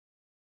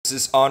This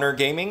is Honor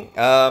Gaming.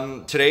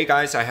 Today,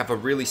 guys, I have a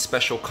really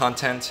special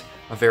content,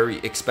 a very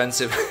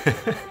expensive,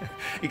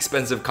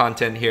 expensive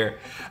content here.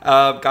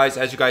 Guys,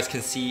 as you guys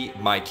can see,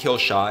 my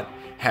Killshot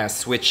has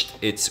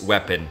switched its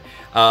weapon.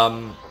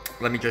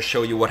 Let me just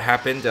show you what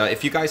happened.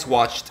 If you guys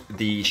watched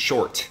the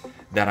short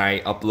that I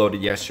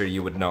uploaded yesterday,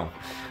 you would know.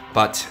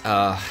 But,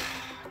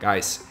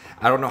 guys,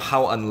 I don't know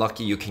how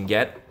unlucky you can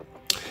get,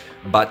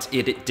 but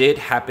it did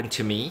happen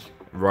to me.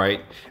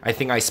 Right, I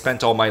think I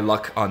spent all my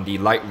luck on the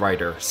Light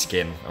Rider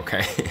skin,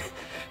 okay?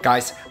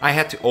 Guys, I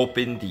had to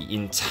open the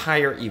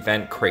entire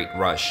event crate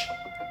rush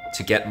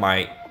to get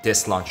my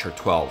Disc Launcher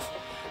 12.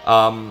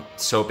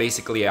 So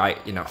basically I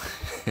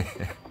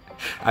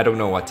don't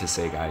know what to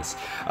say, guys.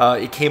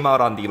 It came out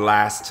on the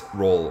last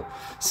roll.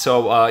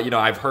 So,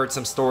 I've heard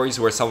some stories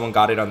where someone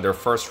got it on their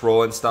first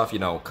roll and stuff,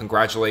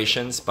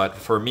 congratulations. But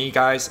for me,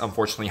 guys,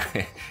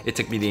 unfortunately, it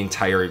took me the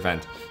entire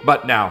event.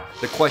 But now,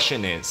 the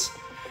question is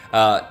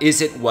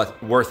it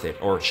worth it?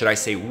 Or should I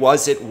say,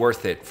 was it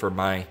worth it for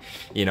my,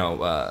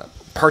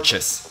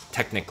 purchase,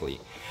 technically?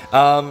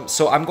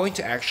 So I'm going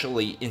to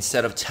actually,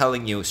 instead of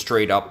telling you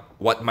straight up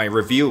what my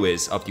review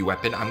is of the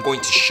weapon, I'm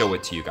going to show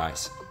it to you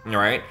guys. All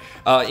right?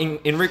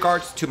 In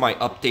regards to my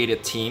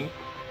updated team,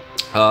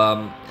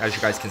 as you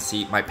guys can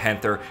see, my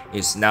Panther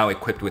is now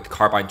equipped with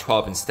Carbine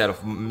 12 instead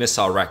of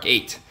Missile Rack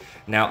 8.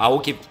 Now, I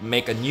will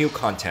make a new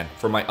content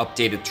for my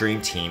updated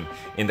Dream Team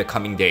in the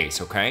coming days,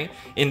 okay?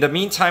 In the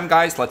meantime,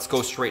 guys, let's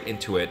go straight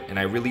into it. And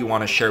I really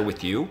want to share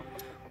with you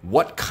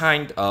what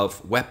kind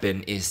of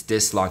weapon is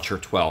Disc Launcher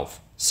 12.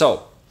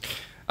 So,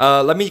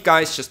 let me,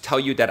 guys, just tell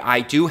you that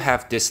I do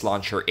have Disc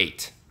Launcher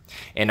 8.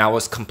 And I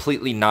was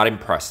completely not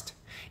impressed.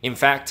 In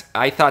fact,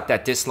 I thought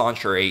that Disc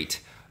Launcher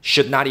 8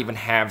 should not even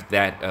have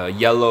that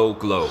yellow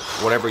glow,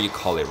 whatever you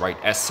call it, right?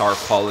 SR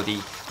quality.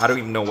 I don't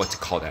even know what to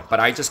call that. But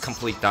I just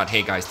completely thought,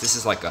 hey guys, this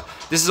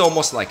is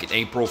almost like an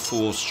April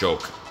Fool's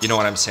joke. You know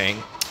what I'm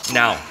saying?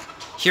 Now,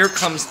 here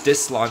comes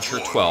Disc Launcher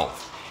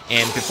 12.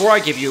 And before I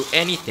give you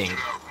anything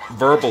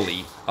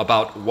verbally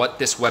about what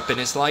this weapon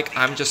is like,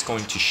 I'm just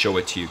going to show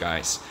it to you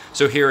guys.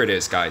 So here it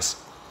is, guys.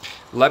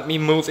 Let me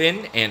move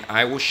in and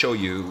I will show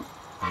you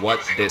what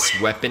this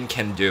weapon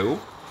can do.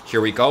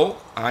 Here we go.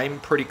 I'm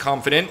pretty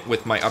confident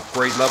with my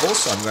upgrade levels,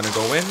 so I'm gonna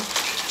go in.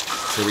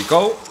 Here we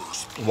go.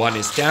 One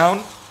is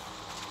down.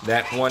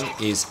 That one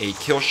is a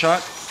kill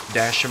shot.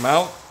 Dash him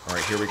out. All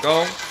right, here we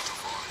go.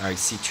 I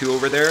see two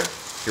over there.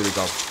 Here we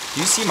go. Do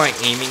you see my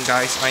aiming,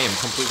 guys? I am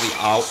completely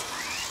out.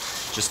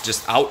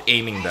 Just out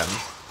aiming them.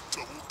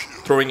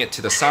 Throwing it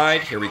to the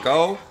side. Here we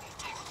go.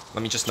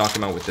 Let me just knock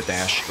him out with the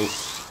dash.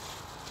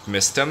 Oh,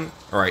 missed him.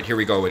 All right, here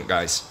we go,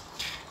 guys.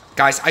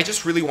 Guys, I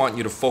just really want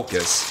you to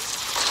focus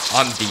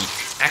on the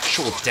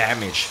actual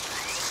damage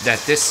that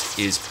this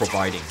is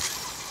providing.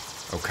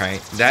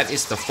 Okay, that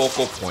is the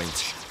focal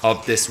point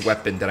of this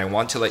weapon that I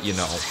want to let you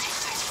know.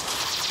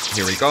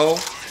 Here we go.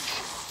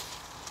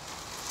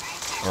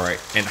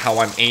 Alright, and how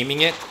I'm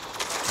aiming it,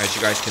 as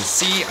you guys can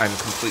see, I'm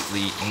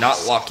completely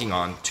not locking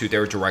on to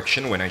their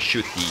direction when I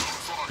shoot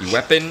the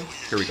weapon.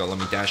 Here we go, let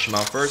me dash him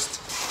out first.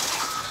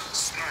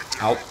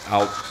 Out,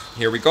 out.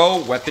 Here we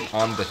go, weapon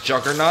on the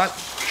Juggernaut.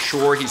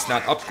 Sure, he's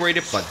not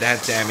upgraded, but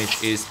that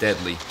damage is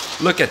deadly.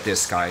 Look at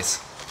this, guys.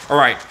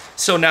 Alright,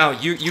 so now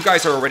you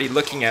guys are already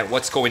looking at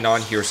what's going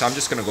on here, so I'm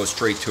just gonna go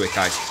straight to it,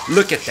 guys.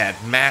 Look at that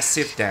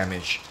massive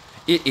damage.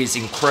 It is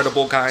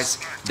incredible, guys.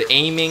 The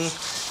aiming,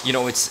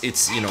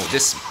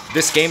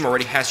 this game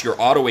already has your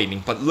auto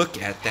aiming, but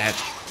look at that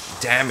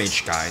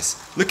damage,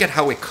 guys. Look at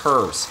how it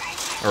curves.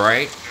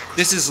 Alright?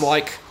 This is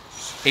like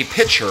a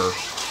pitcher,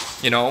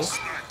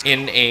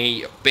 in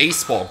a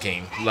baseball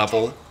game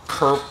level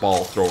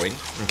curveball throwing,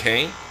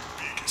 okay?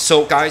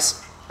 So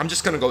guys, I'm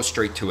just gonna go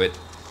straight to it.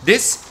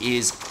 This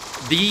is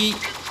the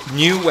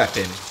new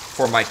weapon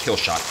for my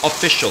Killshot,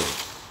 officially.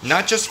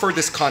 Not just for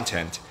this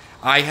content.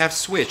 I have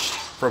switched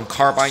from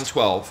Carbine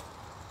 12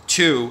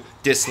 to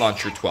Disc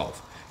Launcher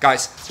 12.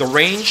 Guys, the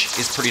range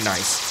is pretty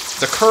nice.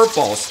 The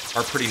curveballs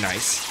are pretty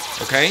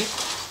nice, okay?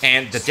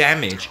 And the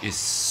damage is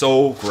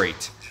so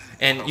great.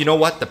 And you know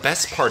what? The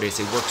best part is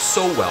it works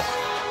so well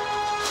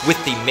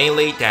with the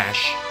melee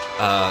dash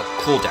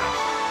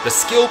cooldown. The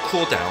skill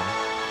cooldown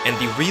and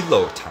the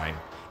reload time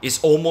is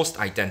almost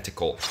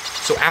identical.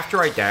 So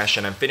after I dash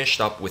and I'm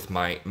finished up with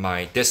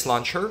my Disc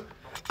Launcher,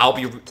 I'll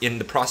be in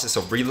the process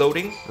of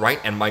reloading, right?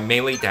 And my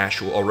melee dash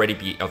will already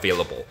be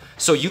available.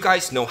 So you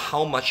guys know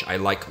how much I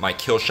like my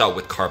Killshot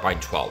with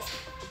Carbine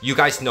 12. You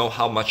guys know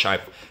how much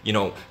I've,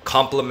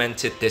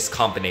 complimented this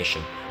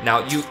combination.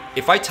 Now,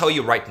 if I tell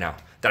you right now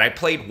that I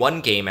played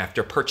one game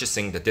after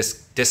purchasing the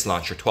Disc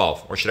Launcher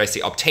 12, or should I say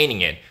obtaining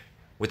it,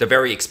 with a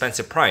very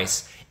expensive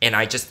price, and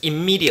I just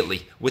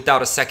immediately,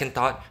 without a second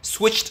thought,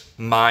 switched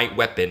my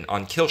weapon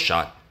on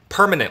Killshot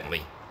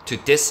permanently to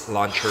Disc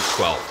Launcher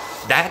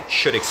 12. That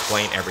should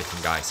explain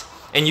everything, guys.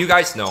 And you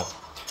guys know,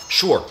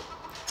 sure,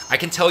 I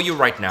can tell you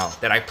right now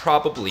that I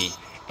probably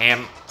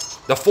am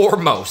the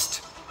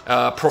foremost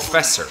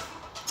professor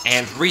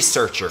and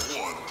researcher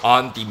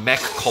on the mech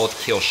called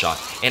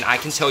Killshot. And I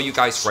can tell you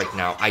guys right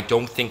now, I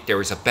don't think there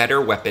is a better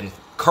weapon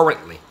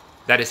currently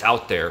that is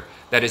out there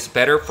that is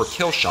better for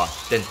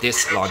Killshot than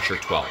this Launcher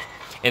 12.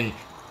 And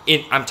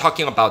I'm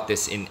talking about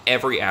this in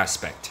every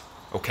aspect,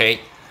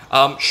 okay?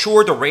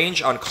 Sure, the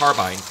range on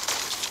Carbine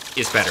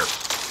is better,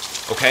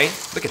 okay?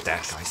 Look at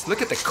that, guys.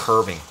 Look at the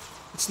curving.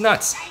 It's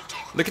nuts.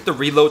 Look at the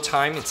reload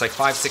time. It's like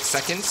 5-6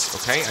 seconds,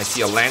 okay? I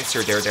see a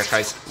Lancer there,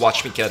 guys.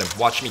 Watch me get him.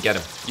 Watch me get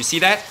him. You see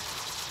that?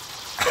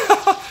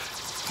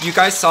 You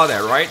guys saw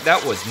that, right?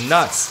 That was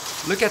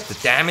nuts. Look at the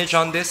damage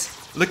on this.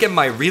 Look at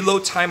my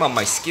reload time on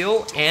my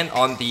skill and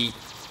on the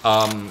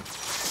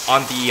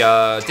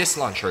disc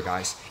launcher,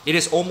 guys. It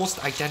is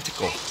almost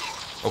identical.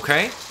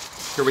 Okay,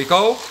 here we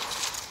go.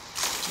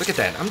 Look at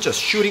that. I'm just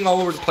shooting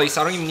all over the place.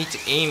 I don't even need to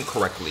aim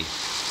correctly.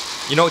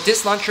 You know,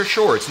 disc launcher,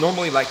 sure, it's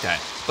normally like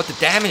that, but the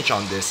damage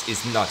on this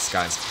is nuts,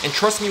 guys. And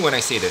trust me when I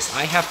say this,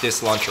 I have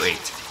this Launcher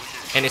 8,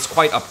 and it's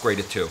quite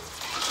upgraded too.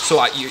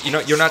 So you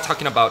know, you're not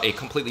talking about a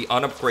completely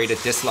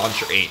unupgraded disc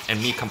Launcher 8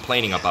 and me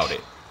complaining about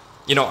it.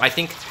 You know, I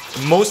think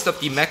most of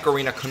the Mech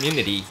Arena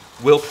community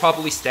will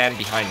probably stand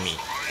behind me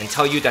and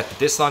tell you that the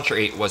disc Launcher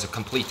 8 was a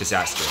complete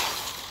disaster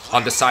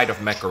on the side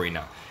of Mech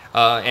Arena.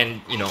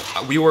 And, you know,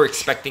 we were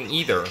expecting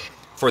either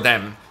for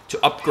them to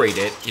upgrade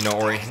it, you know,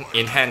 or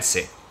enhance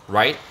it,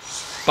 right?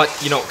 But,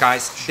 you know,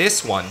 guys,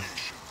 this one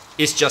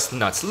is just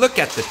nuts. Look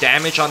at the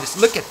damage on this.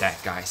 Look at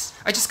that, guys.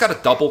 I just got a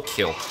double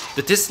kill.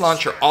 The disc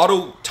launcher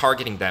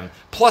auto-targeting them,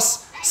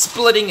 plus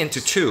splitting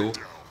into two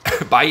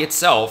by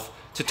itself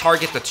to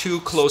target the two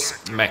close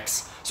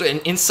mechs. So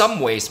in some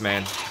ways,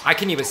 man, I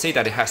can even say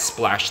that it has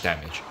splash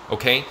damage,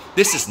 okay?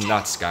 This is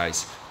nuts,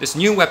 guys. This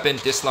new weapon,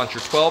 Disc Launcher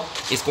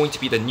 12, is going to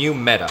be the new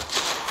meta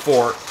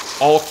for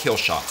all kill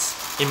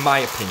shots, in my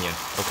opinion,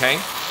 okay?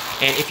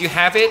 And if you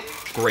have it,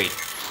 great.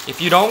 If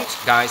you don't,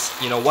 guys,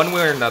 you know, one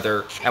way or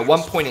another, at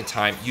one point in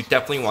time, you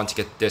definitely want to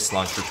get Disc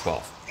Launcher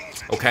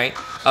 12, okay?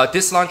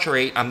 Disc Launcher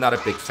 8, I'm not a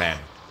big fan.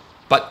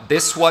 But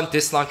this one,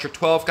 Disc Launcher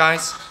 12,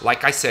 guys,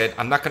 like I said,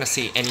 I'm not going to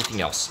say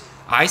anything else.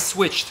 I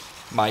switched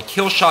my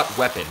Killshot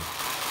weapon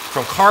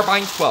from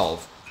Carbine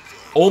 12,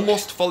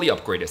 almost fully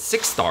upgraded,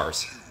 6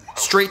 stars,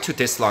 straight to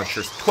Disc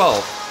Launcher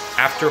 12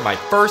 after my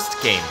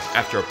first game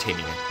after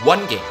obtaining it.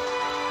 One game.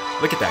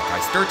 Look at that,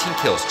 guys. 13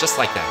 kills, just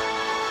like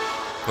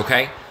that.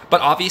 Okay? But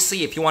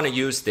obviously, if you want to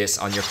use this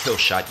on your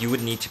Killshot, you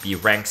would need to be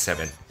rank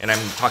 7. And I'm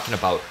talking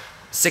about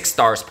 6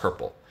 stars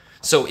purple.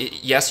 So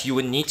yes, you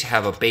would need to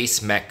have a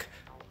base mech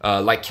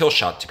like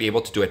Killshot to be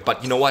able to do it.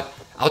 But you know what?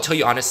 I'll tell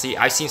you honestly,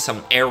 I've seen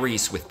some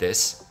Ares with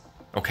this,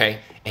 okay?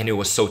 And it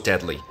was so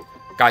deadly.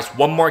 Guys,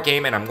 one more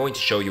game and I'm going to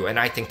show you, and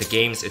I think the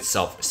games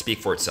itself speak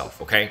for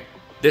itself, okay?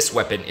 This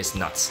weapon is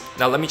nuts.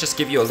 Now let me just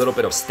give you a little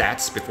bit of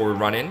stats before we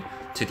run in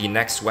to the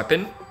next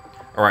weapon.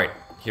 All right,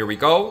 here we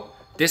go.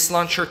 Disc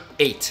Launcher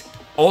 8,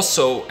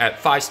 also at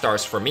 5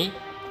 stars for me.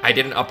 I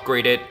didn't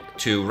upgrade it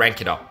to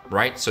rank it up,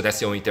 right? So that's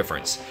the only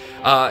difference.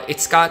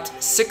 It's got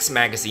 6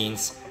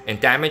 magazines, and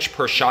damage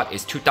per shot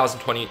is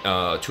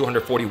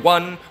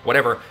 241,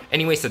 whatever.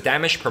 Anyways, the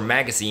damage per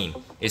magazine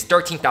is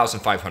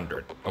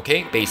 13,500,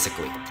 okay?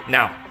 Basically.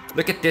 Now,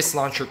 look at this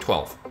Launcher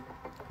 12.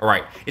 All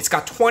right, it's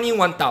got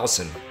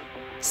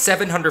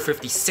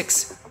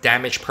 21,756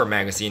 damage per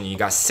magazine, and you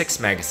got 6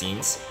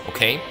 magazines,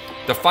 okay?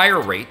 The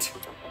fire rate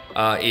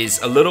is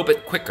a little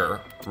bit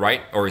quicker,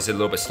 right? Or is it a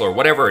little bit slower?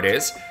 Whatever it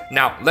is.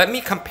 Now, let me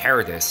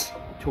compare this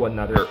to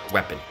another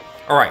weapon.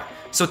 All right,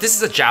 so this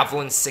is a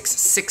Javelin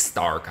 6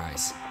 star,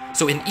 guys.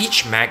 So in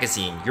each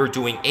magazine, you're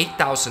doing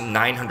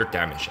 8,900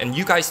 damage. And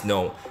you guys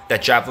know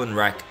that Javelin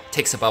Rack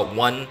takes about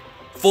 1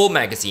 full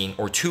magazine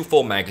or 2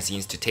 full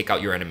magazines to take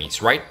out your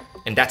enemies, right?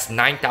 And that's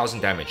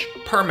 9,000 damage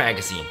per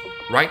magazine,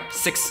 right?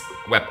 6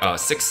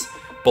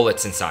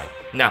 bullets inside.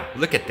 Now,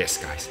 look at this,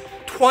 guys.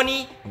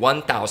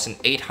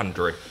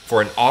 21,800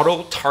 for an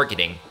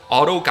auto-targeting,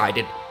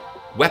 auto-guided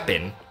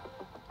weapon,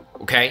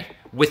 okay?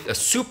 With a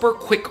super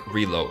quick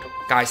reload.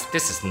 Guys,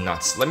 this is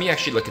nuts. Let me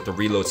actually look at the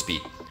reload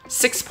speed.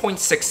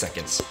 6.6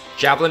 seconds.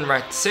 Javelin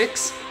Rack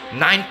 6,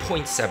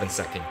 9.7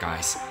 seconds,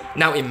 guys.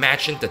 Now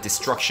imagine the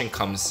destruction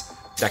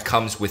that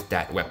comes with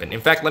that weapon.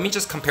 In fact, let me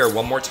just compare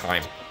one more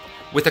time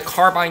with a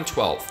Carbine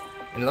 12.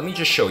 And let me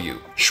just show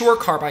you. Sure,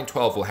 Carbine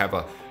 12 will have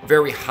a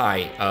very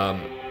high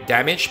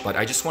damage, but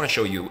I just want to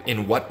show you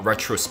in what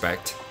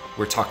retrospect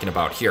we're talking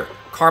about here.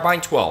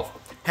 Carbine 12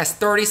 has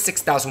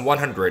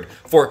 36,100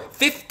 for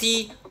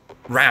 50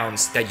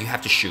 rounds that you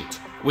have to shoot,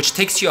 which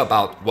takes you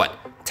about, what,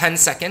 10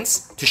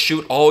 seconds to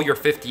shoot all your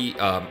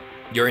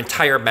your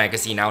entire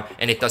magazine out,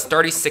 and it does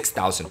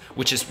 36,000,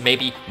 which is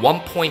maybe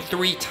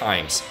 1.3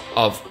 times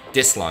of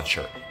Disc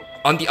Launcher.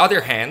 On the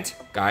other hand,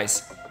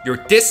 guys, your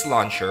Disc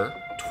Launcher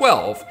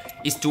 12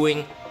 is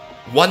doing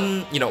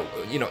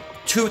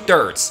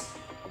 2/3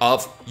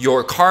 of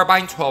your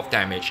Carbine 12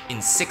 damage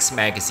in 6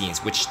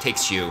 magazines, which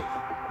takes you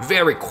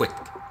very quick,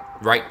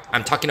 right?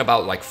 I'm talking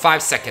about like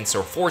 5 seconds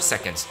or 4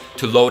 seconds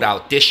to load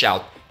out, dish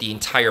out the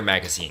entire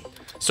magazine.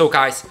 So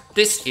guys,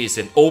 this is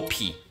an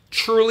OP,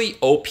 truly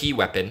OP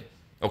weapon,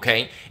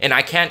 okay? And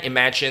I can't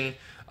imagine,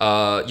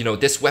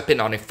 this weapon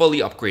on a fully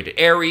upgraded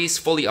Ares,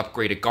 fully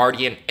upgraded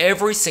Guardian,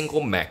 every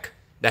single mech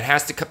that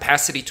has the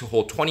capacity to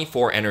hold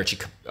 24 energy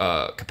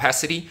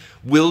capacity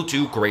will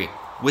do great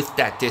with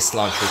that Disc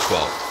Launcher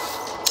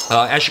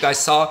 12. As you guys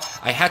saw,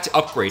 I had to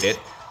upgrade it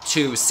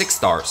to 6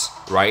 stars,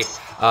 right?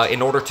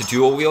 In order to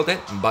dual wield it,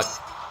 but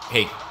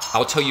hey,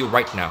 I'll tell you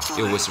right now,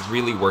 it was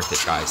really worth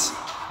it, guys.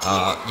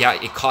 Yeah,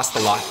 it cost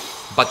a lot,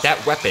 but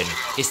that weapon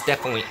is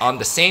definitely on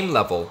the same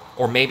level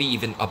or maybe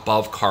even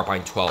above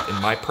Carbine 12 in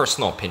my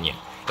personal opinion.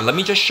 And let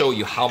me just show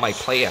you how my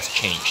play has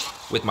changed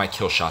with my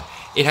Killshot.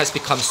 It has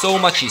become so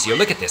much easier.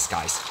 Look at this,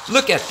 guys.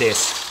 Look at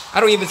this. I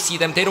don't even see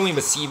them. They don't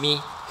even see me.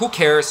 Who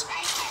cares?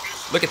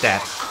 Look at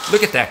that.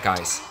 Look at that,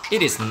 guys.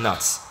 It is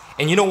nuts.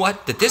 And you know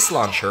what? The Disc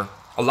Launcher,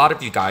 a lot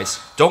of you guys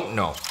don't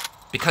know.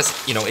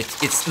 Because, you know,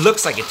 it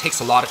looks like it takes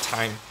a lot of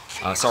time.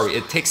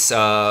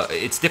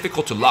 It's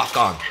difficult to lock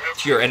on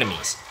to your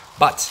enemies.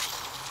 But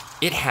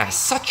it has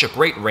such a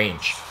great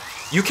range.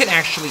 You can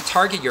actually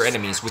target your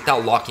enemies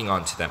without locking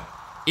onto them,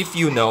 if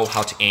you know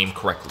how to aim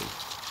correctly.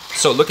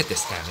 So look at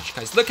this damage,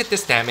 guys. Look at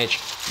this damage.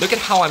 Look at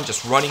how I'm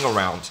just running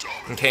around,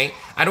 okay?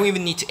 I don't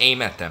even need to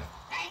aim at them.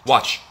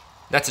 Watch.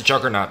 That's a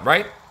Juggernaut,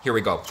 right? Here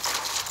we go.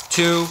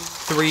 2,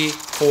 3,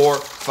 4,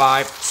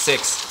 5,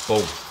 6.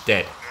 Boom.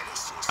 Dead.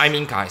 I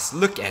mean, guys,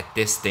 look at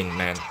this thing,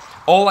 man.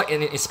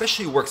 And it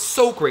especially works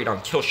so great on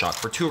Killshot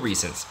for 2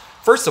 reasons.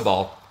 First of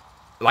all,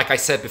 like I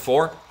said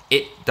before,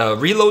 the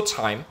reload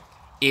time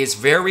is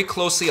very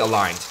closely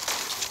aligned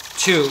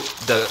to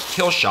the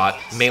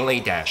Killshot melee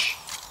dash.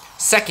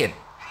 Second,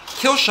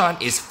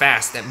 Killshot is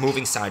fast at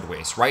moving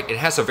sideways, right? It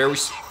has a very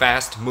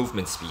fast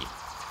movement speed.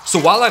 So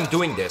while I'm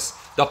doing this,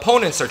 the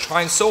opponents are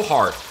trying so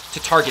hard to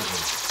target me,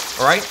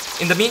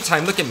 alright? In the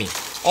meantime, look at me.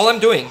 All I'm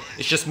doing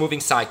is just moving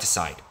side to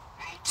side.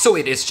 So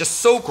it is just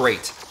so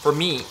great for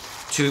me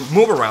to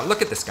move around.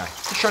 Look at this guy.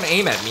 He's trying to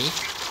aim at me,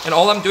 and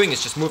all I'm doing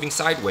is just moving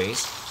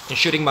sideways and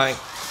shooting my,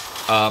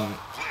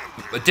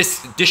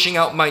 dishing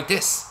out my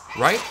disc,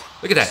 right?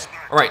 Look at that.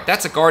 Alright,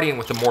 that's a Guardian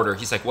with a mortar.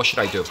 He's like, what should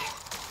I do?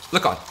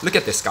 Look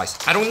at this, guys.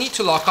 I don't need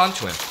to lock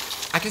onto him.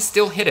 I can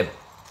still hit him.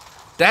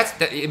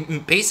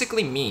 It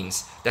basically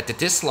means that the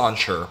Disc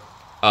Launcher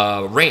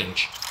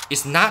range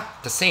is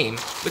not the same.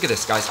 Look at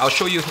this, guys. I'll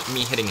show you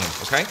me hitting him,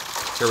 okay?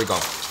 Here we go.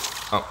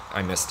 Oh,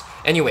 I missed.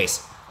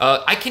 Anyways,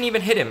 I can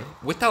even hit him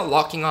without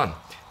locking on.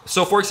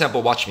 So, for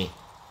example, watch me.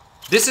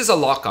 This is a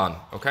lock-on,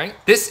 okay?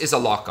 This is a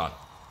lock-on,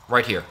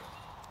 right here.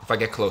 If I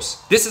get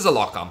close. This is a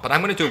lock-on, but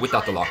I'm going to do it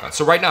without the lock-on.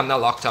 So right now, I'm not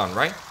locked on,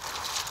 right?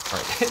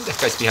 Alright, that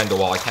guy's behind the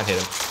wall. I can't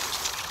hit him.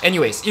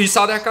 Anyways, you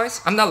saw that,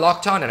 guys? I'm not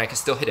locked on and I can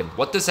still hit him.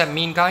 What does that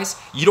mean, guys?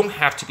 You don't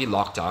have to be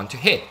locked on to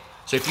hit.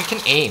 So if you can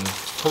aim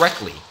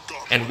correctly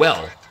and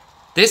well,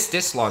 this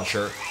Disc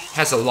Launcher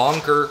has a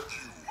longer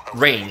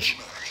range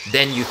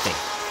than you think,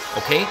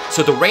 okay?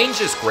 So the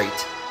range is great,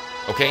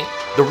 okay?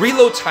 The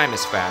reload time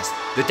is fast.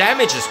 The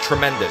damage is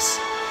tremendous,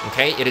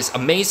 okay? It is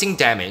amazing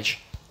damage,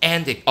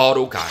 and it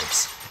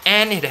auto-guides.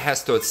 And it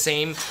has the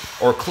same,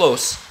 or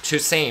close to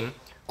same,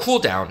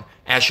 cooldown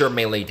as your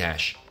melee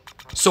dash.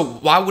 So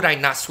why would I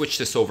not switch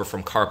this over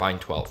from Carbine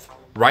 12,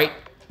 right?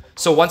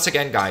 So once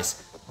again,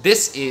 guys,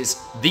 this is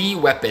the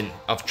weapon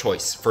of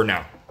choice for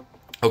now,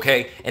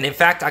 okay? And in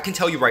fact, I can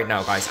tell you right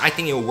now, guys, I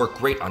think it will work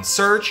great on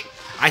Surge.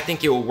 I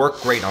think it will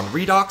work great on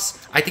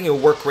Redox. I think it will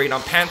work great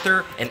on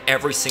Panther and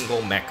every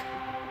single mech,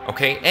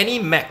 okay? Any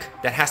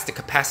mech that has the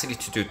capacity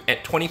to do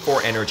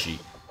 24 energy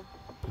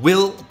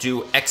will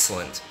do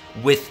excellent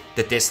with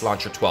the Disc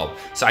Launcher 12.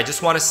 So I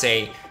just want to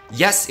say,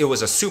 yes, it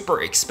was a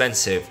super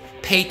expensive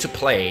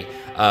pay-to-play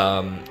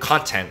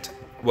content.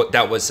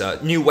 That was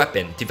a new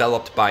weapon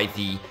developed by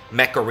the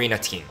Mech Arena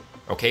team,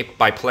 okay,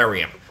 by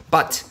Plarium.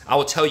 But I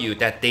will tell you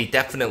that they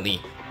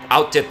definitely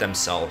outdid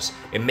themselves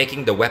in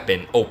making the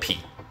weapon OP.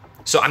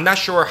 So I'm not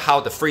sure how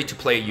the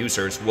free-to-play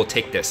users will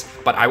take this,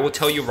 but I will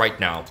tell you right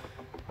now,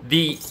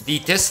 the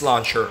Disc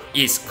Launcher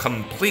is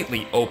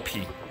completely OP.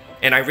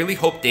 And I really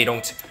hope they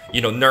don't,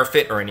 you know, nerf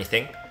it or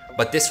anything.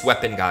 But this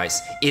weapon,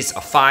 guys, is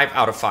a 5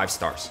 out of 5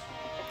 stars.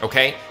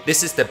 Okay?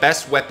 This is the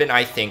best weapon,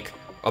 I think,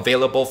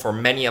 available for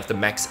many of the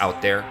mechs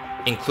out there,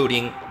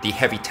 including the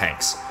heavy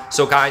tanks.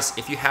 So guys,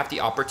 if you have the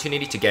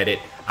opportunity to get it,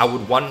 I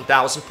would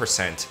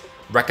 1000%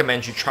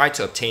 recommend you try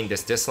to obtain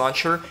this Disc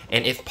Launcher,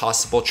 and if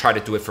possible, try to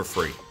do it for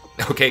free.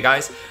 Okay,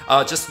 guys?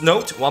 Just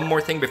note one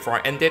more thing before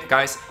I end it,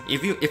 guys.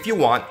 If you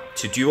want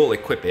to dual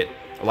equip it,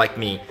 like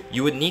me,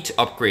 you would need to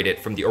upgrade it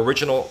from the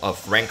original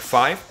of rank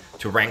 5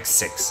 to rank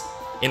 6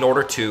 in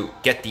order to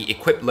get the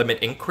equip limit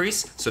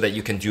increase so that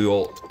you can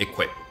dual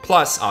equip.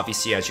 Plus,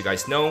 obviously, as you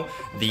guys know,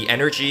 the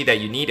energy that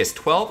you need is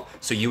 12,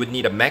 so you would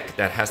need a mech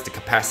that has the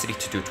capacity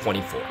to do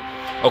 24.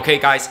 Okay,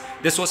 guys,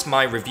 this was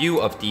my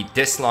review of the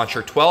Disc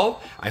Launcher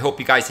 12. I hope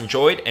you guys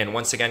enjoyed, and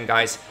once again,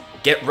 guys,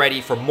 get ready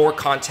for more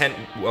content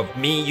of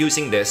me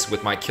using this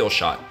with my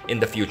Killshot in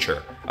the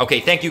future. Okay,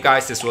 thank you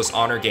guys. This was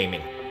Honor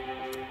Gaming.